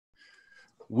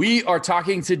We are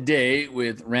talking today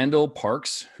with Randall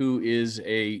Parks, who is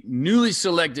a newly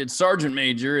selected Sergeant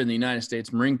Major in the United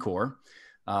States Marine Corps.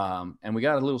 And we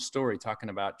got a little story talking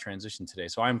about transition today.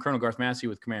 So I'm Col Garth Massey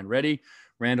with Command Ready.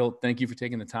 Randall, thank you for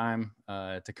taking the time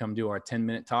to come do our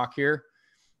 10-minute talk here.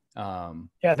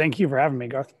 Yeah, thank you for having me,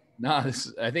 Garth. No,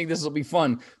 I think this will be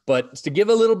fun. But to give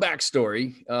a little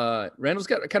backstory, Randall's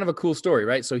got kind of a cool story,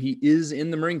 right? So he is in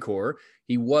the Marine Corps.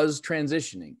 He was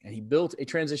transitioning, and he built a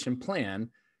transition plan,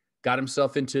 got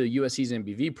himself into USC's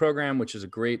MBV program, which is a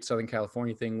great Southern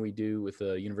California thing we do with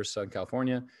the University of Southern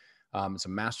California. It's a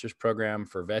master's program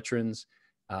for veterans.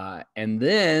 And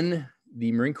then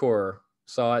the Marine Corps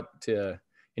saw it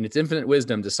in its infinite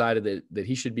wisdom, decided that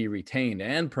he should be retained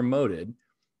and promoted.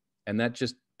 And that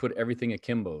just put everything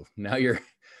akimbo. Now you're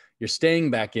staying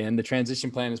back in. The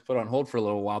transition plan is put on hold for a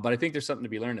little while, but I think there's something to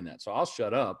be learned in that. So I'll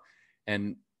shut up.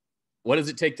 And what does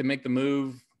it take to make the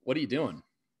move? What are you doing?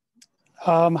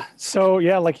 So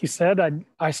yeah, like you said,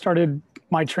 I started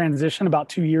my transition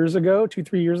about 3 years ago.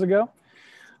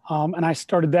 And I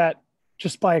started that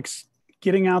just by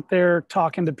getting out there,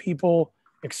 talking to people,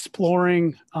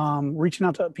 exploring, reaching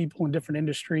out to people in different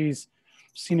industries,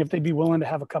 seeing if they'd be willing to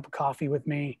have a cup of coffee with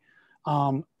me.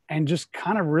 And just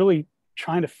kind of really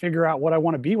trying to figure out what I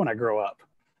want to be when I grow up.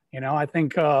 You know, I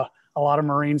think a lot of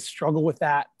Marines struggle with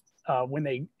that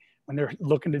when they're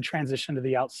looking to transition to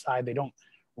the outside. They don't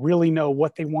really know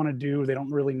what they want to do. They don't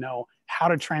really know how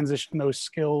to transition those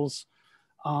skills.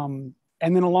 And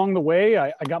then along the way,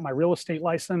 I got my real estate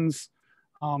license.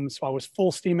 So I was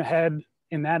full steam ahead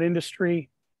in that industry.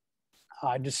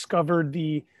 I discovered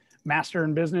the Master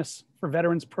in Business for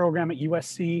Veterans program at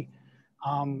USC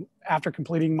after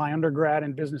completing my undergrad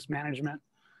in business management.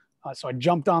 So I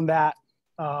jumped on that.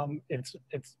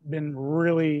 It's been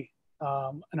really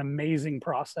an amazing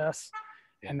process.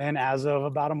 And then as of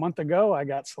about a month ago, I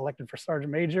got selected for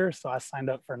Sergeant Major. So I signed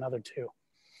up for another 2.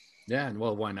 Yeah. And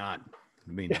well, why not?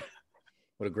 I mean,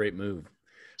 what a great move.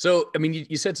 So, I mean,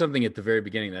 you said something at the very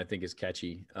beginning that I think is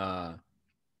catchy. The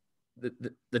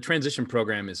transition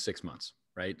program is 6 months,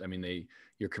 right? I mean,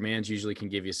 your commands usually can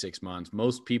give you 6 months.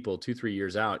 Most people, 2-3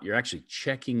 years out, you're actually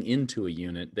checking into a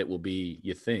unit that will be,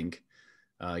 you think,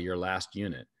 your last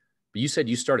unit. But you said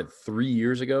you started 3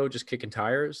 years ago, just kicking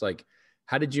tires. Like,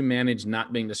 how did you manage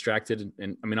not being distracted?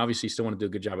 And I mean, obviously you still want to do a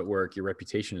good job at work. Your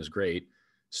reputation is great.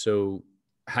 So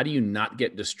how do you not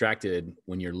get distracted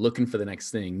when you're looking for the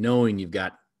next thing, knowing you've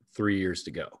got 3 years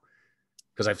to go?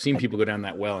 Because I've seen people go down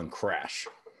that well and crash.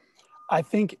 I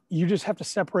think you just have to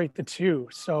separate the two.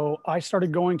 So I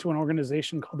started going to an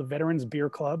organization called the Veterans Beer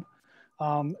Club.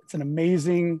 It's an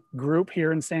amazing group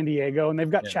here in San Diego, and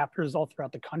they've got chapters all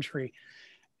throughout the country.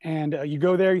 And you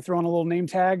go there, you throw on a little name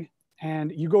tag,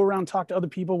 and you go around, talk to other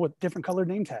people with different colored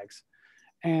name tags.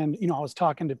 And, you know, I was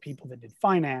talking to people that did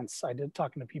finance.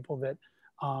 Talking to people that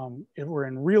were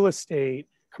in real estate,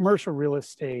 commercial real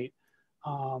estate,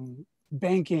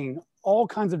 banking, all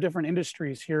kinds of different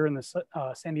industries here in the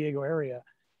San Diego area,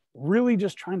 really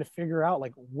just trying to figure out,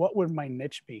 like, what would my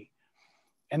niche be?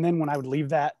 And then when I would leave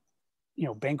that, you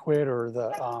know, banquet or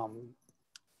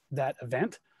that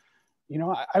event, you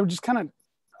know, I would just kind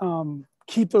of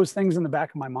keep those things in the back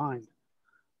of my mind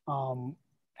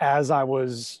as I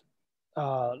was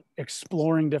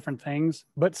exploring different things,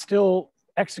 but still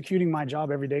executing my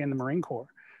job every day in the Marine Corps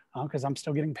because I'm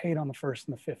still getting paid on the 1st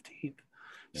and the 15th.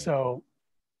 Yeah. So,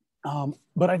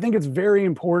 but I think it's very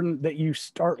important that you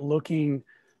start looking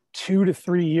 2 to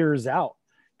 3 years out,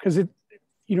 because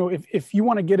you know, if you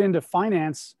want to get into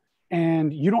finance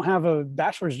and you don't have a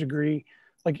bachelor's degree,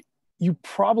 like, you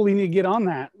probably need to get on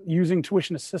that using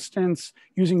tuition assistance,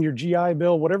 using your GI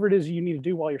Bill, whatever it is you need to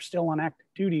do while you're still on active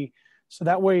duty. So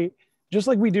that way, just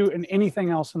like we do in anything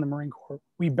else in the Marine Corps,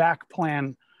 we back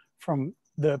plan from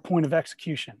the point of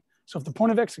execution. So if the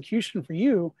point of execution for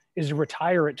you is to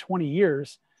retire at 20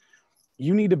 years,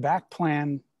 you need to back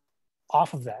plan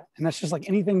off of that. And that's just like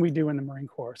anything we do in the Marine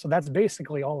Corps. So that's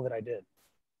basically all that I did.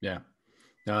 Yeah.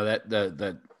 No,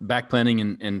 that back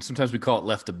planning, and sometimes we call it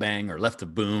left to bang or left to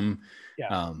boom.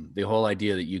 Yeah. The whole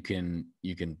idea that you can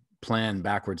plan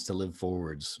backwards to live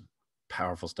forwards.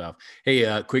 Powerful stuff.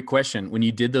 Hey, quick question. When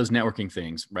you did those networking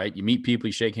things, right? You meet people,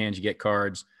 you shake hands, you get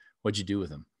cards. What'd you do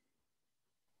with them?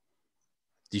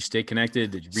 Did you stay connected?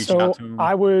 Did you reach out to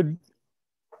them?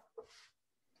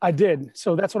 I did.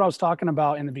 So that's what I was talking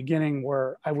about in the beginning,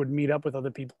 where I would meet up with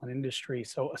other people in industry.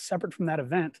 So separate from that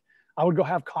event, I would go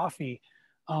have coffee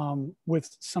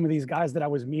with some of these guys that I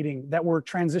was meeting that were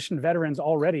transition veterans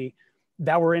already,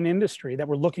 that were in industry, that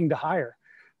were looking to hire.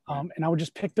 And I would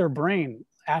just pick their brain,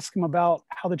 ask them about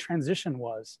how the transition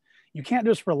was. You can't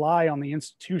just rely on the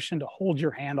institution to hold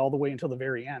your hand all the way until the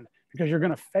very end, because you're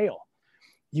going to fail.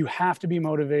 You have to be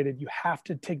motivated. You have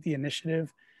to take the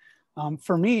initiative.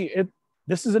 For me,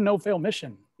 this is a no-fail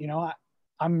mission. You know,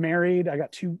 I'm married. I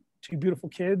got two beautiful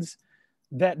kids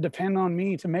that depend on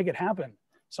me to make it happen.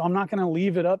 So I'm not going to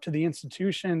leave it up to the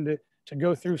institution to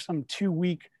go through some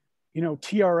 2-week, you know,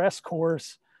 TRS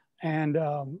course and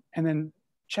then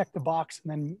check the box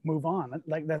and then move on.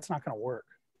 Like, that's not going to work.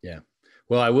 Yeah.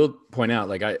 Well, I will point out,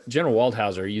 like, General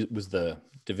Waldhauser, he was the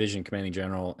division commanding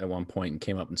general at one point and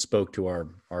came up and spoke to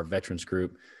our veterans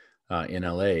group in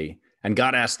LA, and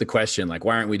got asked the question, like,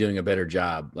 why aren't we doing a better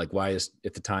job? Like, why is,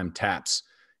 at the time, TAPS,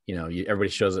 you know, everybody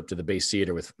shows up to the base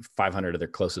theater with 500 of their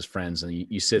closest friends, and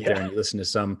you sit there and you listen to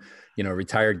some, you know,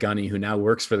 retired gunny who now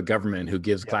works for the government, who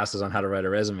gives classes on how to write a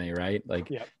resume, right? Like,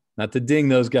 not to ding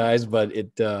those guys, but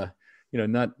it, you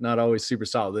know, not always super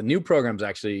solid. The new program's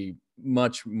actually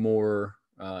much more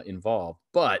involved,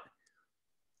 but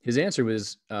his answer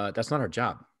was, that's not our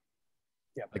job.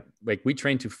 Yeah. Like we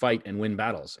train to fight and win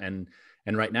battles. And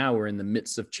right now we're in the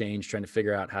midst of change, trying to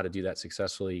figure out how to do that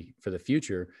successfully for the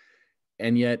future.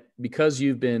 And yet, because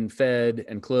you've been fed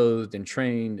and clothed and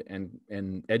trained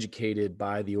and educated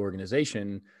by the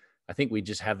organization, I think we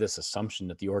just have this assumption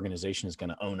that the organization is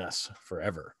going to own us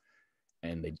forever.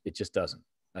 And it just doesn't.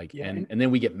 Like, and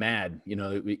then we get mad, you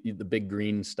know, the big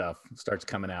green stuff starts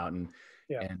coming out, and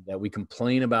we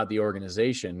complain about the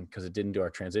organization because it didn't do our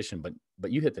transition.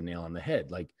 But you hit the nail on the head.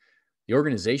 Like, the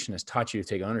organization has taught you to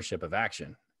take ownership of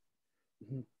action.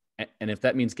 Mm-hmm. And if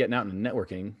that means getting out and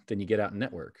networking, then you get out and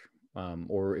network.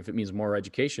 Or if it means more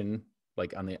education,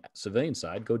 like on the civilian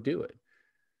side, go do it.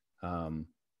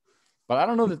 But I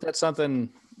don't know that that's something,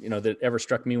 you know, that ever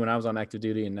struck me when I was on active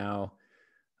duty, and now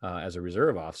as a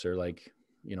reserve officer. Like,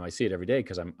 you know, I see it every day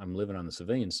because I'm living on the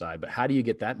civilian side. But how do you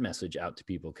get that message out to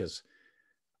people? Because,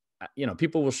 you know,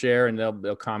 people will share and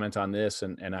they'll comment on this,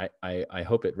 and I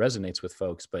hope it resonates with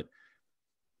folks. But,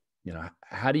 you know,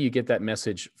 how do you get that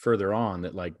message further on,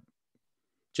 that, like,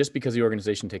 just because the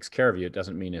organization takes care of you, it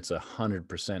doesn't mean it's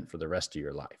 100% for the rest of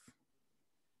your life?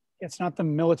 It's not the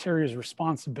military's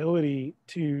responsibility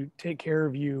to take care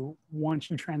of you once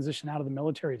you transition out of the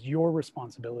military. It's your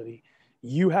responsibility.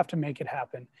 You have to make it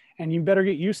happen, and you better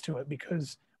get used to it,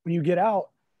 because when you get out,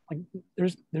 like,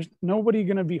 there's nobody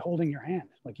going to be holding your hand.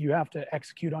 Like, you have to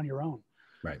execute on your own.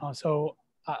 Right. So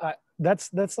that's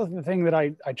the thing that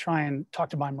I try and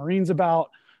talk to my Marines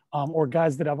about, or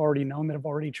guys that I've already known that have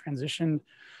already transitioned.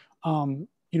 You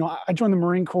know, I joined the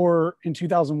Marine Corps in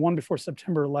 2001 before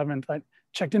September 11th. I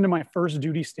checked into my first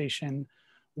duty station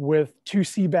with 2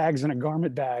 sea bags and a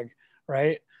garment bag,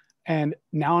 right? And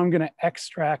now I'm going to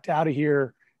extract out of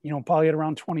here, you know, probably at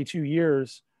around 22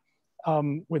 years,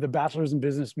 with a bachelor's in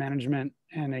business management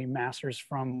and a master's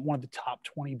from one of the top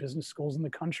 20 business schools in the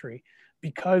country,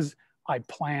 because I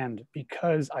planned,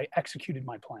 because I executed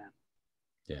my plan.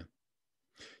 Yeah.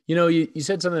 You know, you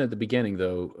said something at the beginning,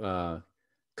 though,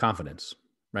 confidence,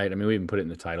 right? I mean, we even put it in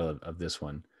the title of this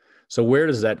one. So where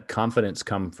does that confidence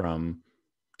come from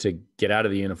to get out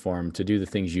of the uniform, to do the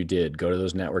things you did, go to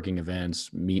those networking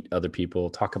events, meet other people,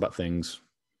 talk about things?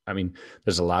 I mean,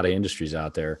 there's a lot of industries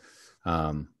out there.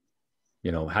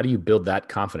 You know, how do you build that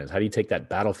confidence? How do you take that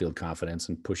battlefield confidence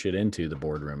and push it into the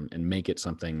boardroom and make it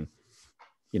something,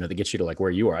 you know, that gets you to, like,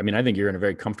 where you are? I mean, I think you're in a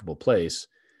very comfortable place.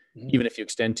 Even if you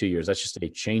extend 2 years, that's just a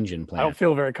change in plan. I don't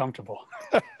feel very comfortable.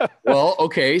 Well,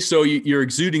 okay. So you're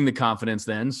exuding the confidence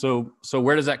then. So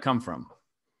where does that come from?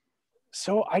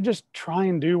 So I just try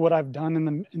and do what I've done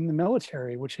in the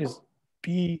military, which is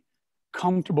be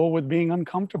comfortable with being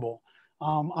uncomfortable.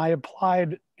 I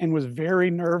applied and was very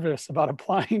nervous about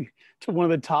applying to one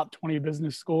of the top 20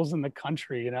 business schools in the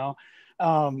country, you know,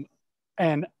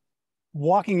 and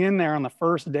walking in there on the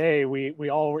first day, we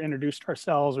all introduced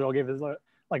ourselves. We all gave us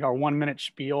like our 1-minute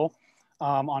spiel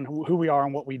on who we are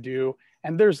and what we do.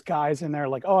 And there's guys in there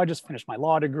like, oh, I just finished my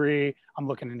law degree. I'm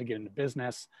looking to get into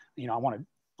business. You know, I want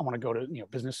to go to, you know,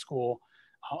 business school.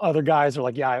 Other guys are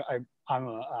like, yeah, I'm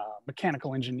a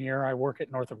mechanical engineer. I work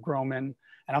at Northrop Grumman.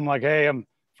 And I'm like, hey, I'm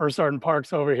First Sergeant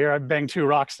Parks over here. I banged 2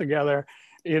 rocks together,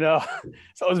 you know.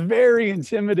 So I was very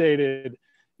intimidated,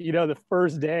 you know, the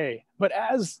first day. But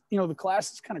as, you know, the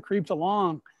classes kind of creeped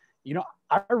along, you know,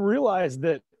 I realized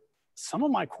that some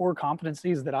of my core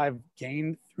competencies that I've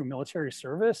gained through military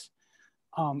service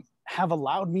have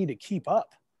allowed me to keep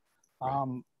up.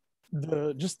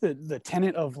 The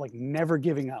tenet of, like, never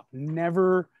giving up,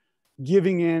 never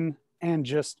giving in, and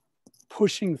just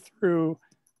pushing through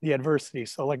the adversity.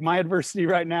 So, like, my adversity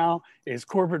right now is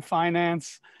corporate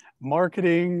finance,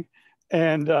 marketing,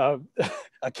 and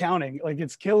accounting. Like,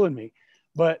 it's killing me,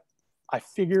 but I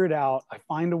figure it out, I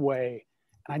find a way,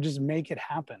 and I just make it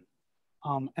happen.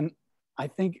 And I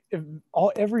think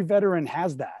every veteran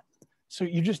has that. So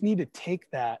you just need to take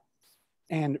that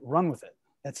and run with it.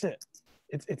 That's it.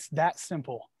 It's that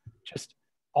simple. Just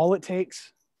all it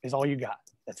takes is all you got.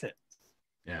 That's it.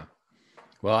 Yeah.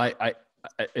 Well, I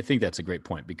think that's a great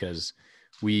point, because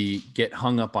we get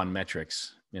hung up on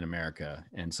metrics in America,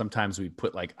 and sometimes we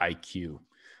put like IQ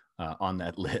on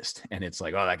that list, and it's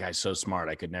like, oh, that guy's so smart,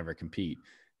 I could never compete.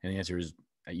 And the answer is,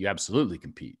 you absolutely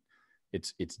compete.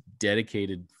 It's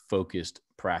dedicated, focused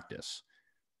practice.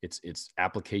 It's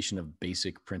application of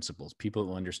basic principles. People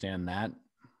who understand that,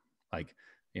 like,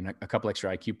 in a couple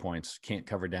extra IQ points, can't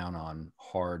cover down on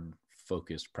hard,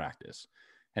 focused practice.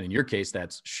 And in your case,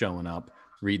 that's showing up,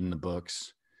 reading the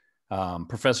books.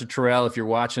 Professor Terrell, if you're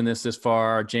watching this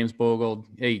far, James Bogle,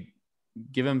 hey,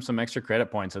 give him some extra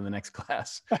credit points in the next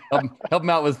class. Help him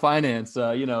out with finance.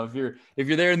 If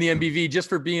you're there in the MBV, just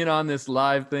for being on this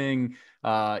live thing,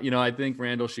 I think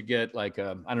Randall should get like,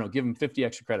 I don't know, give him 50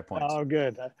 extra credit points. Oh,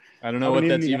 good. I don't know what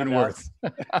that's even worth.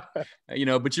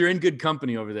 But you're in good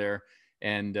company over there,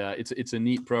 and it's a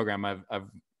neat program. I've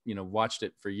watched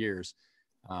it for years.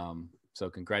 So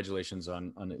congratulations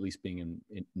on at least being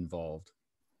involved.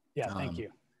 Yeah, thank you.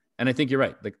 And I think you're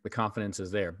right. The confidence is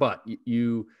there, but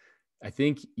I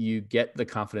think you get the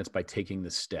confidence by taking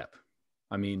the step.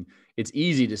 I mean, it's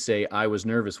easy to say, I was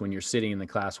nervous when you're sitting in the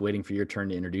class waiting for your turn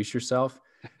to introduce yourself.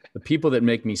 The people that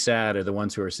make me sad are the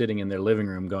ones who are sitting in their living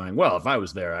room going, well, if I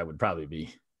was there, I would probably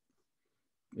be,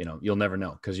 you'll never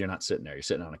know, because you're not sitting there. You're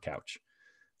sitting on a couch.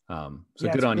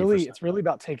 Good on you. It's really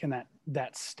about taking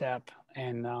that step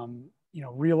and,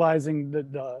 realizing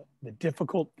the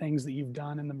difficult things that you've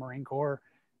done in the Marine Corps,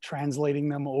 translating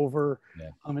them over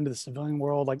into the civilian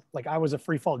world. Like I was a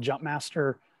free fall jump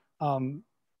master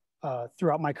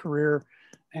throughout my career,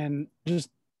 and just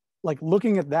like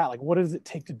looking at that, like, what does it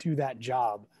take to do that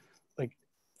job? Like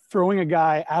throwing a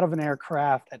guy out of an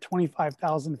aircraft at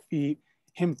 25,000 feet,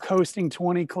 him coasting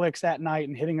 20 clicks at night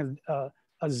and hitting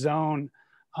a zone,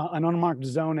 an unmarked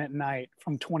zone at night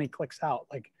from 20 clicks out.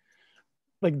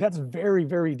 Like that's very,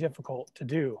 very difficult to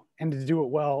do, and to do it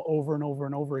well over and over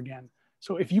and over again.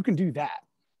 So if you can do that,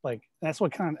 like that's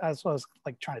what I was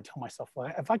like trying to tell myself,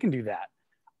 like, if I can do that,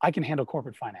 I can handle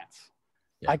corporate finance.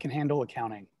 Yeah. I can handle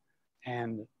accounting,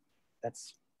 and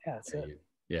that's it.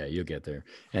 Yeah, you'll get there.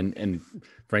 And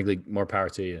frankly, more power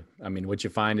to you. I mean, what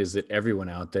you find is that everyone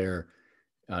out there,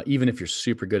 even if you're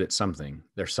super good at something,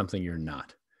 there's something you're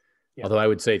not. Yeah. Although I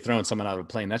would say throwing someone out of a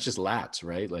plane, that's just lats,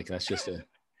 right? Like that's just a...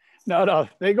 No,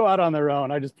 they go out on their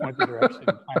own. I just point the direction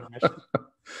and find a mission.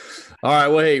 All right.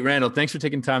 Well, hey, Randall, thanks for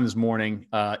taking time this morning.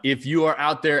 If you are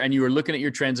out there and you are looking at your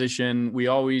transition, we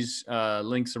always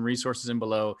link some resources in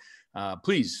below.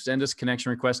 Please send us a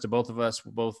connection request to both of us.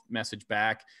 We'll both message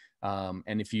back.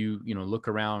 And if you look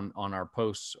around on our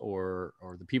posts or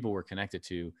the people we're connected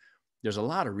to, there's a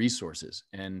lot of resources.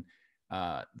 And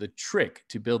the trick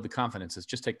to build the confidence is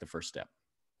just take the first step.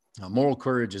 Moral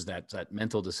courage is that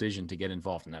mental decision to get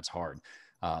involved, and that's hard.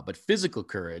 But physical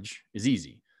courage is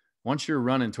easy. Once you're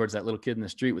running towards that little kid in the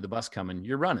street with the bus coming,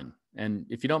 you're running. And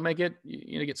if you don't make it,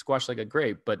 you get squashed like a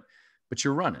grape, but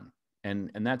you're running.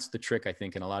 And that's the trick, I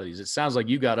think, in a lot of these. It sounds like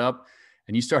you got up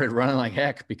and you started running like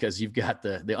heck, because you've got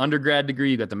the undergrad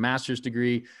degree, you got the master's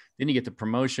degree, then you get the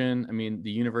promotion. I mean,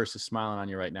 the universe is smiling on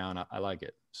you right now, and I like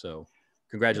it. So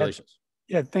congratulations.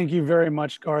 Yeah, thank you very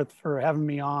much, Garth, for having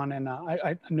me on. And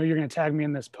I know you're going to tag me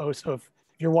in this post. So if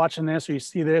you're watching this or you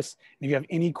see this, and if you have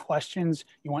any questions,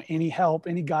 you want any help,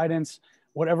 any guidance,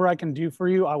 whatever I can do for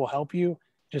you, I will help you.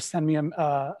 Just send me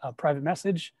a private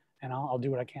message, and I'll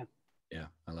do what I can. Yeah,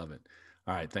 I love it.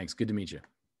 All right, thanks. Good to meet you.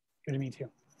 Good to meet you.